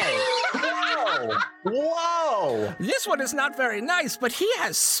 Hey! Whoa! Whoa! This one is not very nice, but he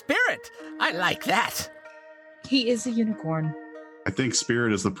has spirit. I like that. He is a unicorn. I think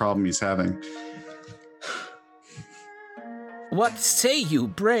spirit is the problem he's having. What say you,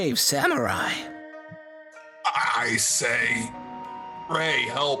 brave samurai? I say, Ray,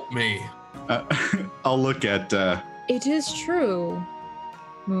 help me. I'll look at. It is true,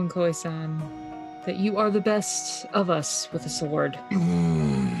 Moonkoi-san, that you are the best of us with a sword.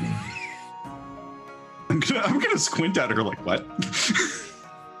 I'm gonna squint at her like, what?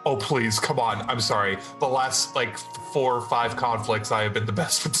 Oh, please, come on. I'm sorry. The last, 4 or 5 conflicts, I have been the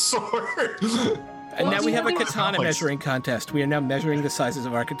best with the sword. And now we have a Well, katana complex. measuring contest. We are now measuring the sizes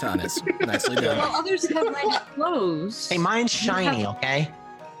of our katanas. Nicely Well, done. others have nice clothes. Hey, mine's shiny, okay?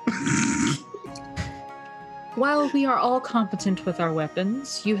 While we are all competent with our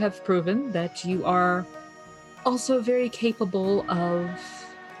weapons, you have proven that you are also very capable of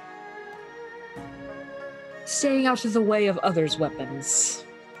staying out of the way of others' weapons.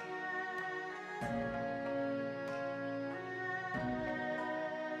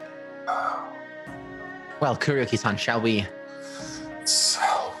 Well, Kuryuki-san, shall we So,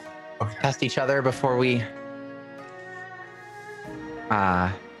 okay. test each other before we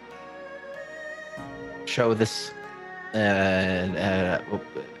show this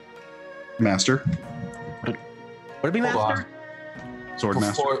Master, would it be Hold master? sword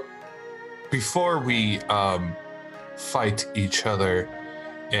master. Before we fight each other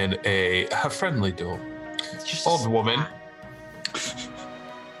in a friendly duel, It's just old woman,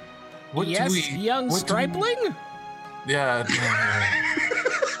 Yes, young stripling? Yeah.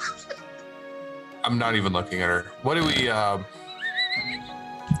 I'm not even looking at her. What do we,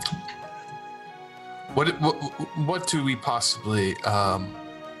 what do we possibly,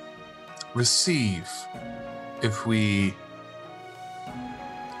 receive if we,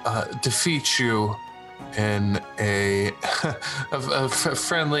 defeat you in a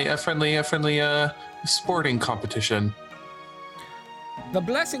friendly sporting competition? The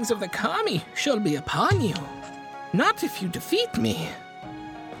blessings of the kami shall be upon you. Not if you defeat me,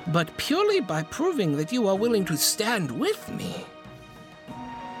 but purely by proving that you are willing to stand with me.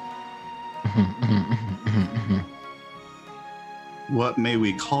 What may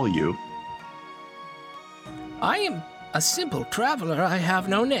we call you? I am a simple traveler. I have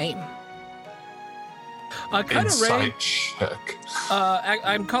no name. Insight check.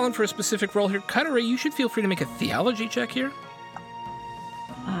 I'm calling for a specific role here. Kaido-Ray, you should feel free to make a theology check here.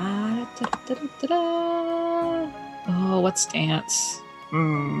 Oh, what's dance?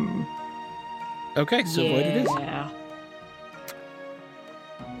 Okay, so Void it is. Yeah.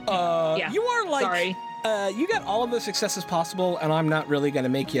 You are like... Sorry. You got all of the successes possible, and I'm not really going to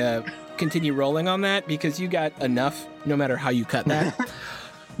make you continue rolling on that because you got enough, no matter how you cut that.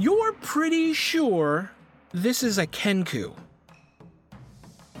 You're pretty sure this is a Kenku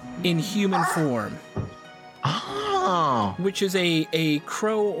in human form. Oh. Which is a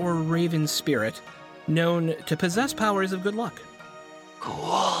crow or raven spirit known to possess powers of good luck.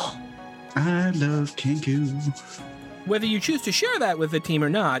 Cool. I love Kenku. Whether you choose to share that with the team or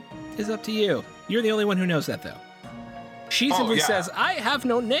not is up to you. You're the only one who knows that, though. She simply says, I have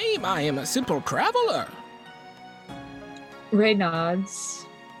no name. I am a simple traveler. Ray nods.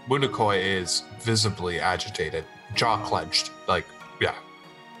 Munakoi is visibly agitated, jaw clenched. Like, yeah.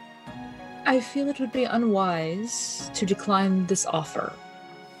 I feel it would be unwise to decline this offer.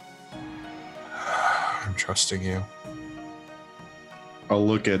 I'm trusting you. I'll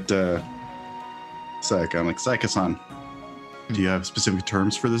look at Sayaka. I'm like, Sayaka-san, do you have specific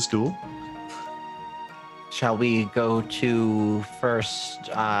terms for this duel? Shall we go to first,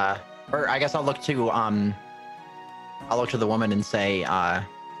 or I guess I'll look to the woman and say,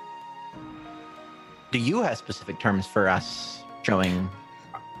 do you have specific terms for us showing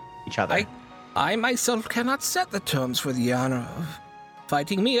each other? I myself cannot set the terms for the honor of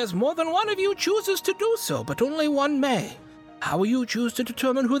fighting me, as more than one of you chooses to do so, but only one may. How you choose to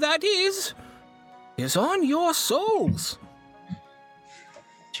determine who that is on your souls.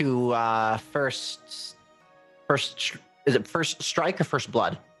 To first, is it first strike or first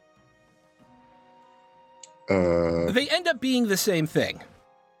blood? They end up being the same thing.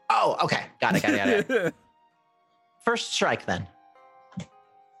 Oh, okay. Got it. First strike, then.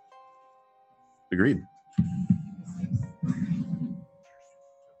 Agreed.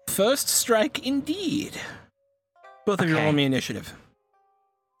 First strike, indeed. Both of you roll me initiative.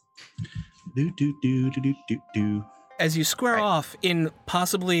 Do. As you square off in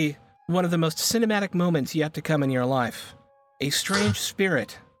possibly one of the most cinematic moments yet to come in your life, a strange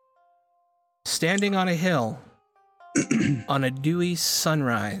spirit standing on a hill on a dewy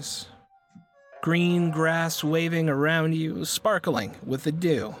sunrise, green grass waving around you, sparkling with the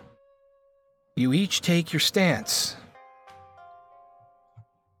dew. You each take your stance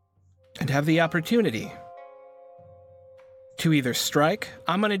and have the opportunity to either strike.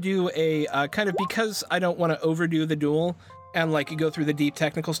 I'm going to do a kind of, because I don't want to overdo the duel and like go through the deep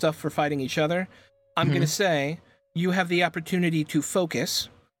technical stuff for fighting each other, I'm going to say you have the opportunity to focus,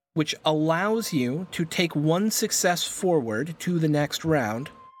 which allows you to take one success forward to the next round,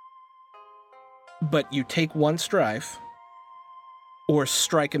 but you take one strife or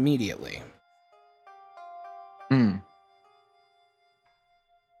strike immediately.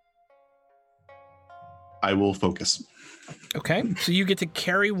 I will focus. Okay, so you get to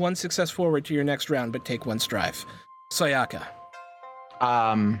carry one success forward to your next round, but take one strife. Sayaka.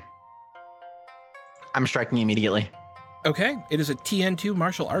 I'm striking immediately. Okay, it is a TN2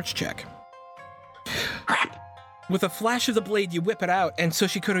 martial arts check. Crap. With a flash of the blade, you whip it out, and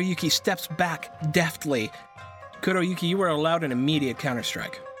Soshi Kuroyuki steps back deftly. Kuroyuki, you are allowed an immediate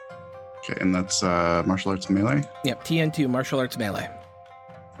counterstrike. Okay, and that's martial arts melee? Yep, TN2 martial arts melee.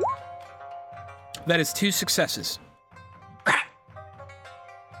 That is 2 successes.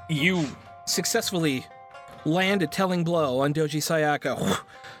 You successfully land a telling blow on Doji Sayaka.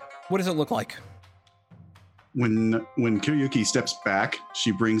 What does it look like? When Kiryuki steps back,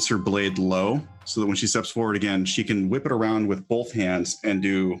 she brings her blade low so that when she steps forward again, she can whip it around with both hands and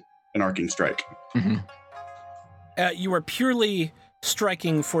do an arcing strike. You are purely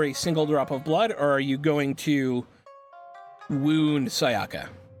striking for a single drop of blood, or are you going to wound Sayaka?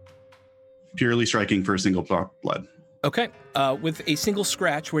 Purely striking for a single drop of blood. Okay. With a single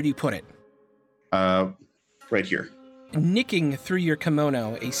scratch, where do you put it? Right here. Nicking through your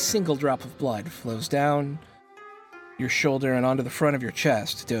kimono, a single drop of blood flows down your shoulder and onto the front of your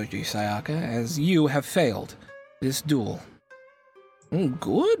chest, Doji Sayaka, as you have failed this duel.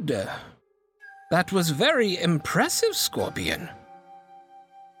 Good. That was very impressive, Scorpion.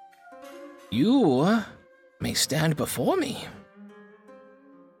 You may stand before me.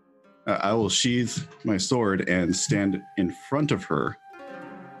 I will sheath my sword and stand in front of her.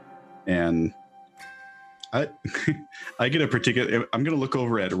 And I get a particular... I'm going to look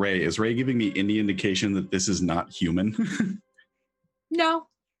over at Ray. Is Ray giving me any indication that this is not human? No.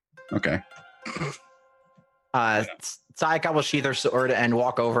 Okay. Sayaka will sheath her sword and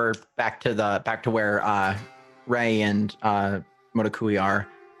walk over back to where Ray and Motakui are.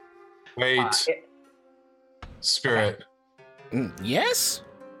 Wait. Spirit. Yes?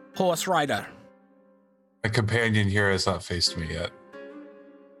 Horse Rider. My companion here has not faced me yet.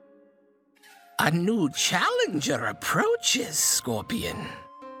 A new challenger approaches, Scorpion.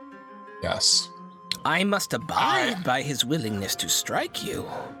 Yes. I must abide by his willingness to strike you.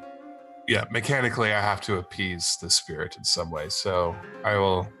 Yeah, mechanically, I have to appease the spirit in some way, so I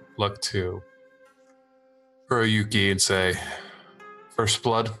will look to Kuroyuki and say, "First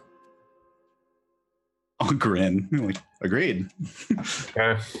blood." I'll grin. Like, agreed.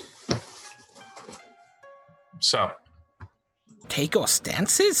 Okay. So. Take your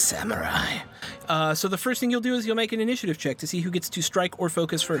stances, samurai. So the first thing you'll do is you'll make an initiative check to see who gets to strike or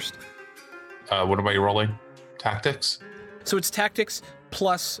focus first. What am I rolling? Tactics? So it's tactics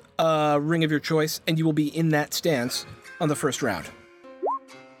plus a ring of your choice, and you will be in that stance on the first round.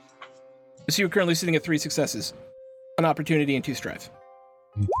 So you're currently sitting at 3 successes, an opportunity, and 2 strife.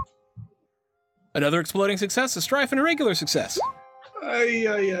 Another exploding success, a strife, and a regular success.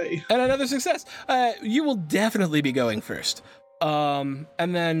 Aye. And another success. You will definitely be going first. And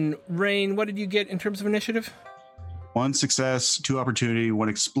then, Rain, what did you get in terms of initiative? 1 success, 2 opportunity, 1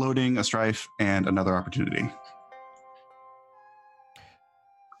 exploding, a strife, and another opportunity.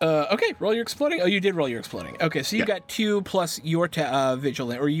 Okay, roll your exploding. Oh, you did roll your exploding. Okay, so you got 2 plus your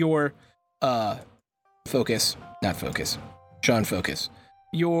vigilant, or your focus. Not focus. Sean focus.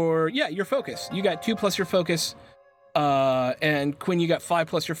 Your focus. You got 2 plus your focus. And Quinn, you got 5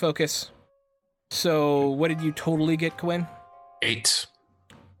 plus your focus. So what did you totally get, Quinn? 8.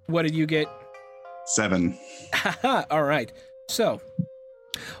 What did you get? 7. All right. So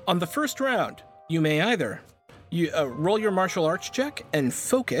on the first round, you may either roll your martial arts check and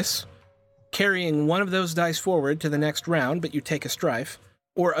focus, carrying one of those dice forward to the next round, but you take a strife,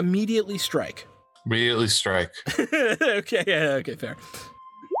 or immediately strike. Immediately strike. Okay, fair.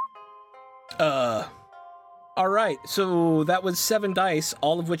 All right, so that was 7 dice,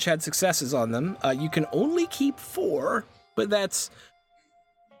 all of which had successes on them. You can only keep 4, but that's...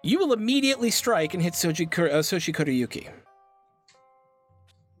 You will immediately strike and hit Soshi Kuroyuki.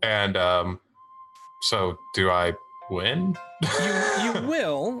 And, so do I win? You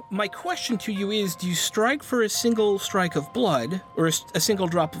will. My question to you is, do you strike for a single strike of blood, or a single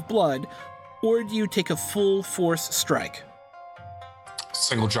drop of blood, or do you take a full force strike?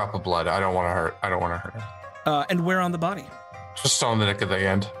 Single drop of blood. I don't want to hurt her. And where on the body? Just on the neck of the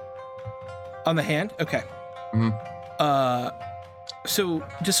hand. On the hand? Okay. Mm-hmm. So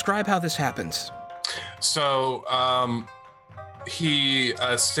describe how this happens. So, he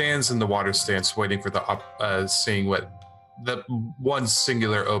stands in the water stance, waiting for seeing what the one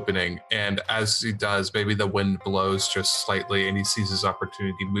singular opening. And as he does, maybe the wind blows just slightly, and he sees his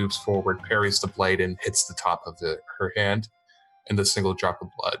opportunity, moves forward, parries the blade, and hits the top of her hand, and the single drop of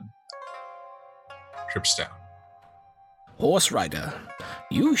blood drips down. Horse Rider,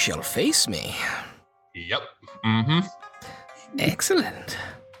 you shall face me. Yep. Mm-hmm. Excellent.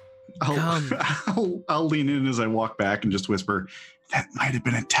 I'll lean in as I walk back and just whisper, that might have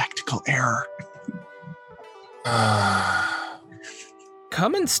been a tactical error.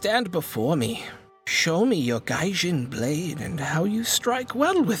 Come and stand before me. Show me your Gaijin blade and how you strike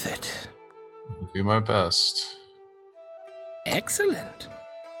well with it. I'll do my best. Excellent.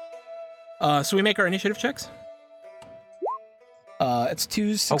 So we make our initiative checks. It's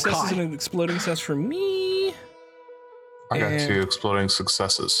 2 successes and an exploding success for me. I got 2 exploding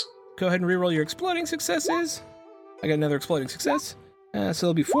successes. Go ahead and reroll your exploding successes. I got another exploding success. So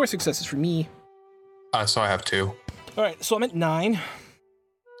there'll be 4 successes for me. So I have 2. All right, so I'm at 9.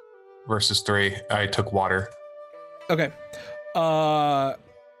 Versus 3. I took water. Okay.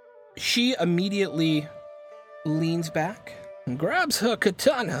 She immediately leans back and grabs her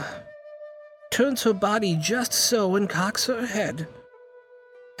katana, turns her body just so and cocks her head,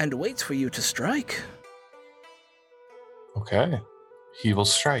 and waits for you to strike. Okay. He will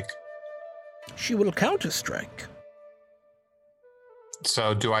strike. She will counter-strike.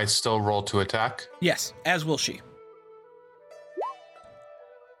 So do I still roll to attack? Yes, as will she.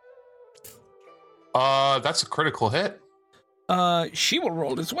 That's a critical hit. She will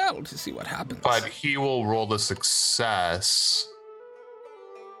roll as well to see what happens. But he will roll the success.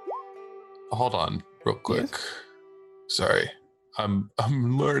 Hold on, real quick. Yes? Sorry, I'm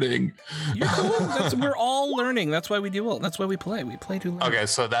learning. You're cool. We're all learning. That's why we do well. That's why we play. We play to learn. Okay,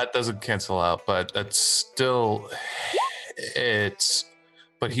 so that doesn't cancel out, but that's still it's.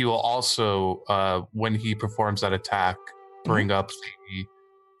 But he will also, when he performs that attack, bring up the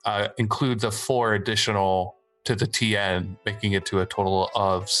include the 4 additional to the TN, making it to a total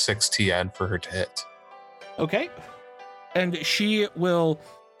of 6 TN for her to hit. Okay. And she will,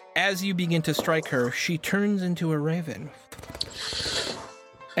 as you begin to strike her, she turns into a raven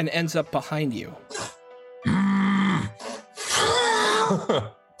and ends up behind you.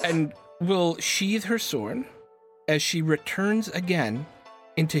 And will sheathe her sword as she returns again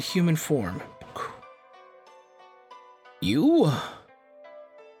into human form. You,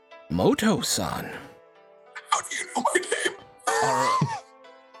 Moto-san. How do you know my name? Are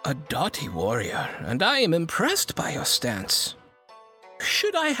a doughty warrior, and I am impressed by your stance.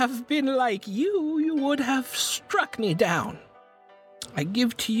 Should I have been like you, you would have struck me down. I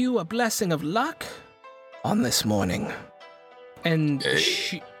give to you a blessing of luck on this morning. And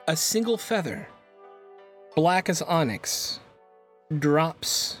a single feather, black as onyx,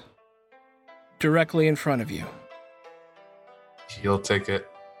 drops directly in front of you. He'll take it.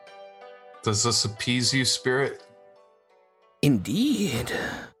 Does this appease you, Spirit? Indeed.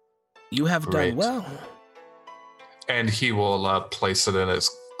 You have done well. And he will place it in his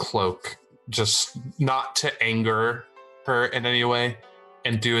cloak, just not to anger her in any way,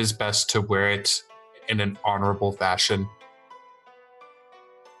 and do his best to wear it in an honorable fashion.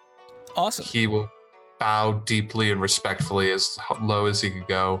 Awesome. He will bow deeply and respectfully, as low as he could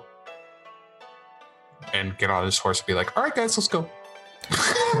go, and get on his horse and be like, all right, guys, let's go.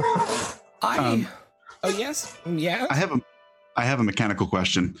 Yes. I have a mechanical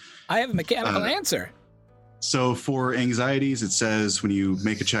question. I have a mechanical answer. So for anxieties, it says when you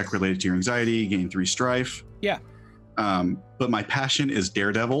make a check related to your anxiety, gain 3 strife. Yeah. But my passion is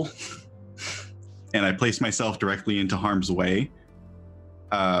Daredevil, and I place myself directly into harm's way.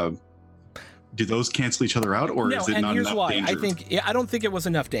 Do those cancel each other out, or no, is it and not here's enough why. danger? I don't think it was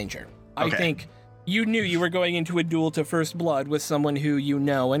enough danger. Okay. I think you knew you were going into a duel to first blood with someone who you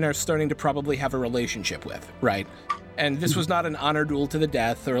know and are starting to probably have a relationship with, right? And this was not an honor duel to the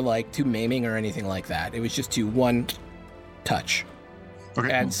death or like to maiming or anything like that. It was just to one touch. Okay.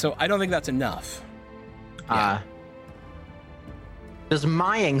 And so I don't think that's enough. Does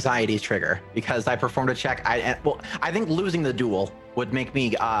my anxiety trigger because I performed a check? I think losing the duel would make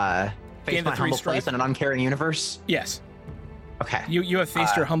me face my humble place in an uncaring universe. Yes. Okay. You have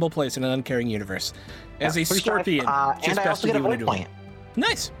faced your humble place in an uncaring universe. As a scorpion, and I also get a void point.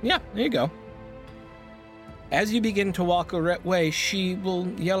 Nice. Yeah, there you go. As you begin to walk away, she will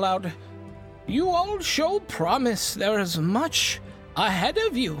yell out, "You all show promise. There is much ahead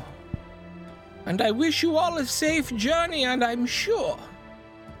of you. And I wish you all a safe journey, and I'm sure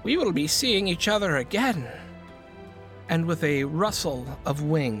we will be seeing each other again." And with a rustle of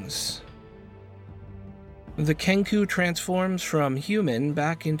wings, the Kenku transforms from human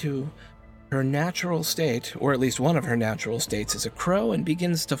back into her natural state, or at least one of her natural states, as a crow, and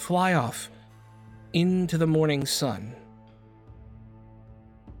begins to fly off into the morning sun.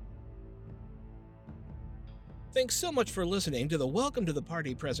 Thanks so much for listening to the Welcome to the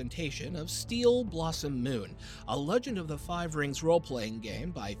Party presentation of Steel Blossom Moon, a Legend of the Five Rings role-playing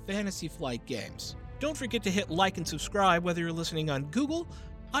game by Fantasy Flight Games. Don't forget to hit like and subscribe whether you're listening on Google,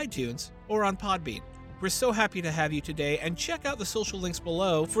 iTunes, or on Podbean. We're so happy to have you today, and check out the social links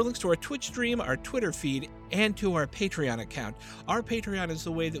below for links to our Twitch stream, our Twitter feed, and to our Patreon account. Our Patreon is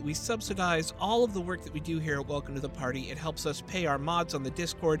the way that we subsidize all of the work that we do here at Welcome to the Party. It helps us pay our mods on the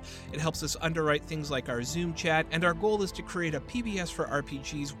Discord, it helps us underwrite things like our Zoom chat, and our goal is to create a PBS for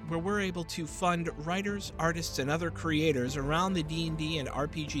RPGs where we're able to fund writers, artists, and other creators around the D&D and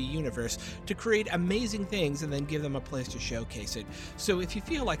RPG universe to create amazing things and then give them a place to showcase it. So if you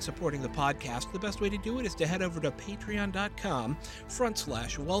feel like supporting the podcast, the best way to do it is to head over to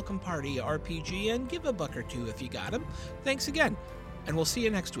patreon.com/welcomepartyrpg and give a buck or two if you got them. Thanks again, and we'll see you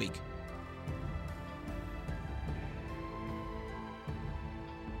next week.